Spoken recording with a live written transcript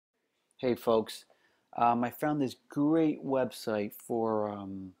Hey folks, I found this great website for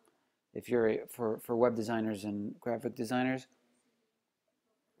if you're for web designers and graphic designers.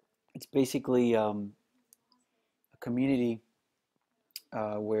 It's basically a community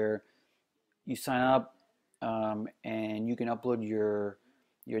where you sign up and you can upload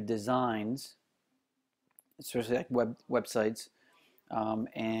your designs, especially like websites, um,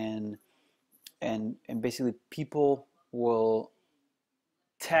 and and basically people will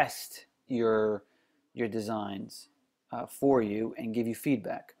test your designs for you and give you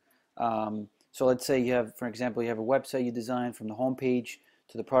feedback. So let's say you have, for example, you have a website you design from the home page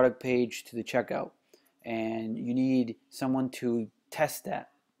to the product page to the checkout, and you need someone to test that.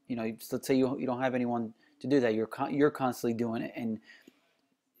 Let's say you don't have anyone to do that. You're constantly doing it, and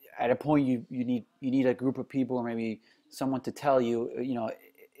at a point you need a group of people or maybe someone to tell you,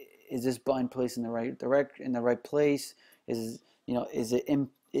 is this button placed in the right place?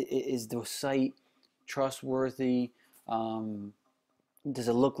 Is the site trustworthy? Does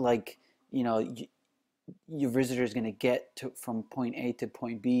it look like your visitor is going to get from point A to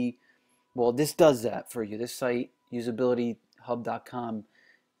point B? Well, this does that for you. This site, usabilityhub.com,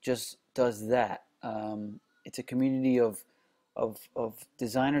 just does that. It's a community of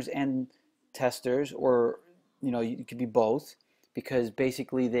designers and testers, or it could be both, because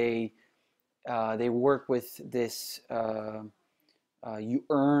basically they work with this. You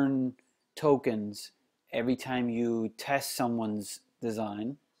earn tokens every time you test someone's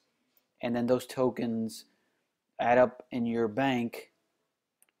design, and then those tokens add up in your bank,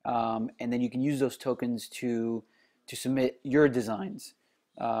 and then you can use those tokens to submit your designs.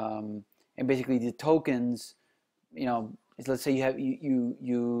 And basically, the tokens, let's say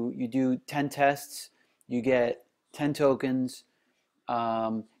you do 10 tests, you get 10 tokens,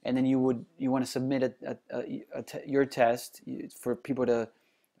 and then you want to submit your test for people to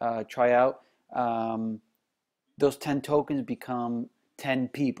try out. Those 10 tokens become 10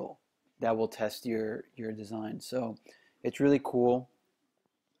 people that will test your design. So it's really cool.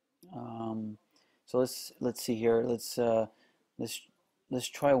 So let's see here. Let's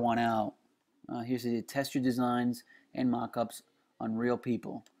try one out. Here's the test your designs and mock-ups on real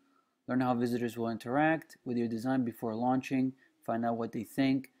people. Learn how visitors will interact with your design before launching. Find out what they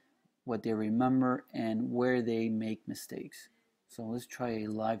think, what they remember, and where they make mistakes. So let's try a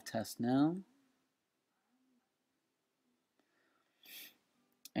live test now.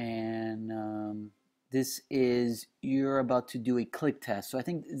 And this is, you're about to do a click test. So I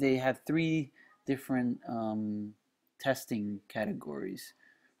think they have 3 different testing categories.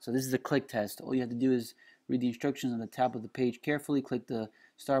 So this is a click test. All you have to do is read the instructions on the top of the page carefully. Click the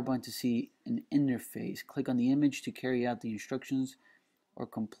start button to see an interface. Click on the image to carry out the instructions or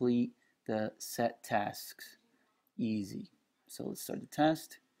complete the set tasks. Easy. So let's start the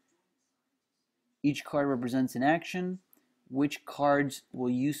test. Each card represents an action. Which cards will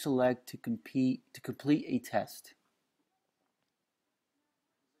you select to complete a test?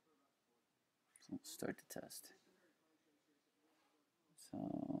 So let's start the test.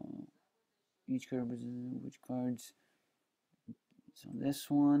 So each card represents which cards. So this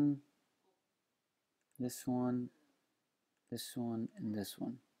one, this one, this one, and this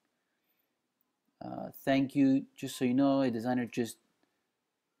one. Thank you. Just so you know, a designer just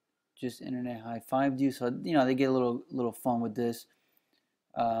internet high-fived you. So they get a little fun with this.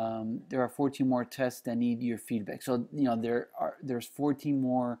 There are 14 more tests that need your feedback. So there's 14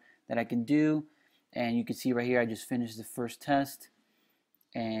 more that I can do, and you can see right here I just finished the first test,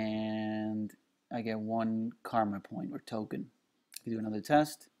 and I get 1 karma point or token. You do another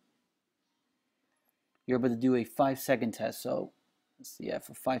test. You're able to do a 5-second test. So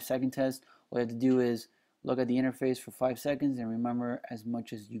for 5-second test, all you have to do is look at the interface for 5 seconds and remember as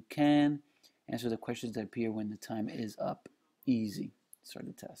much as you can. Answer the questions that appear when the time is up. Easy. Start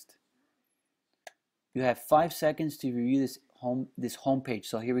the test. You have 5 seconds to review this home page.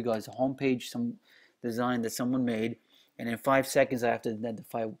 So here we go. It's a home page, some design that someone made, and in 5 seconds I have to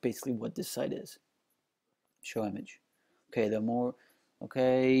identify basically what this site is. Show image.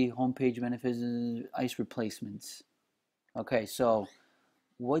 Okay, home page benefits, ice replacements. Okay, so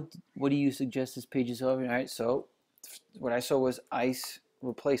what do you suggest this page is over? All right, so what I saw was ice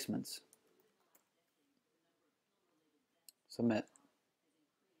replacements. Submit.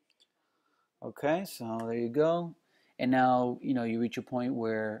 Okay, so there you go. And now you reach a point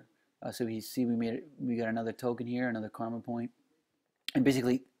where so you see we got another token here, another karma point, and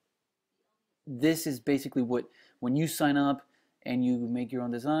basically this is basically when you sign up and you make your own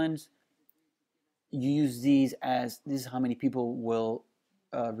designs, you use these as this is how many people will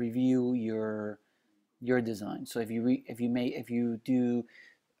review your design. So if you do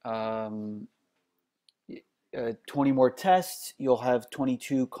um, 20 more tests, you'll have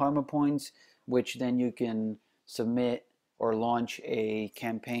 22 karma points, which then you can submit or launch a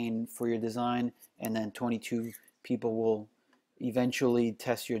campaign for your design, and then 22 people will eventually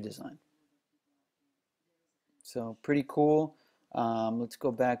test your design. So pretty cool. Let's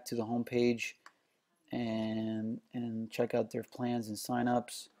go back to the home page and check out their plans and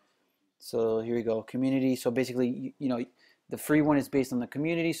signups. So here we go, community. So basically, you know, the free one is based on the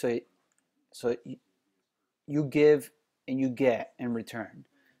community. So you give and you get in return.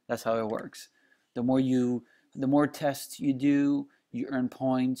 That's how it works. The more tests you do, you earn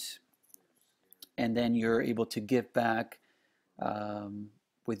points, and then you're able to give back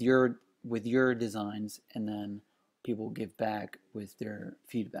with your designs, and then people give back with their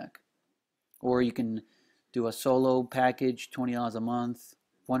feedback. Or you can do a solo package, $20 a month,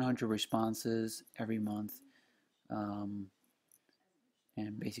 100 responses every month, um,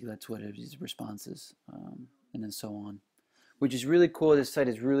 and basically that's what it is, responses, and then so on. Which is really cool. This site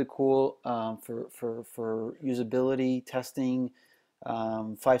is really cool for usability testing,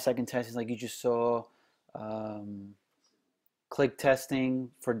 5-second testing like you just saw, um, click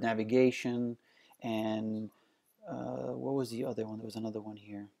testing for navigation, and what was the other one? There was another one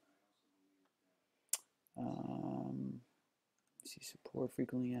here. See, support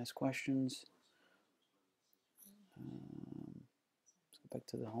frequently asked questions. Let's go back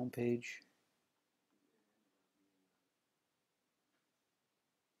to the home page.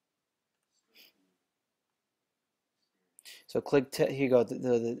 So here you go.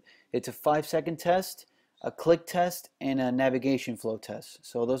 It's a 5-second test, a click test, and a navigation flow test.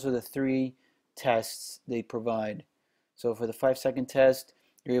 So those are the 3 tests they provide. So for the 5-second test,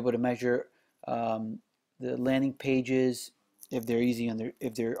 you're able to measure the landing pages, if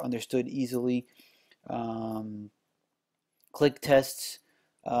they're understood easily. Click tests,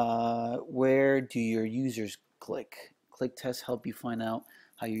 where do your users click? Click tests help you find out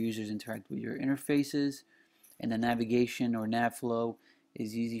how your users interact with your interfaces. And the navigation or nav flow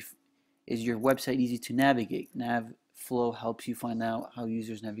is your website easy to navigate. Nav flow helps you find out how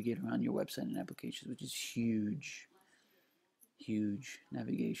users navigate around your website and applications, which is huge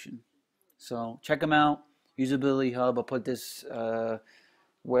navigation. So check them out. Usability Hub. I'll put this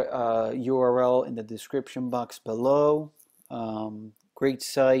URL in the description box below. Great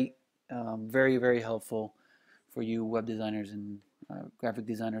site, very helpful for you web designers and graphic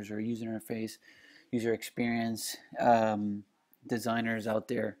designers or user interface, user experience designers out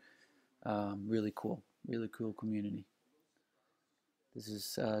there. Really cool community. This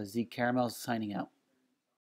is Zeke Caramel signing out.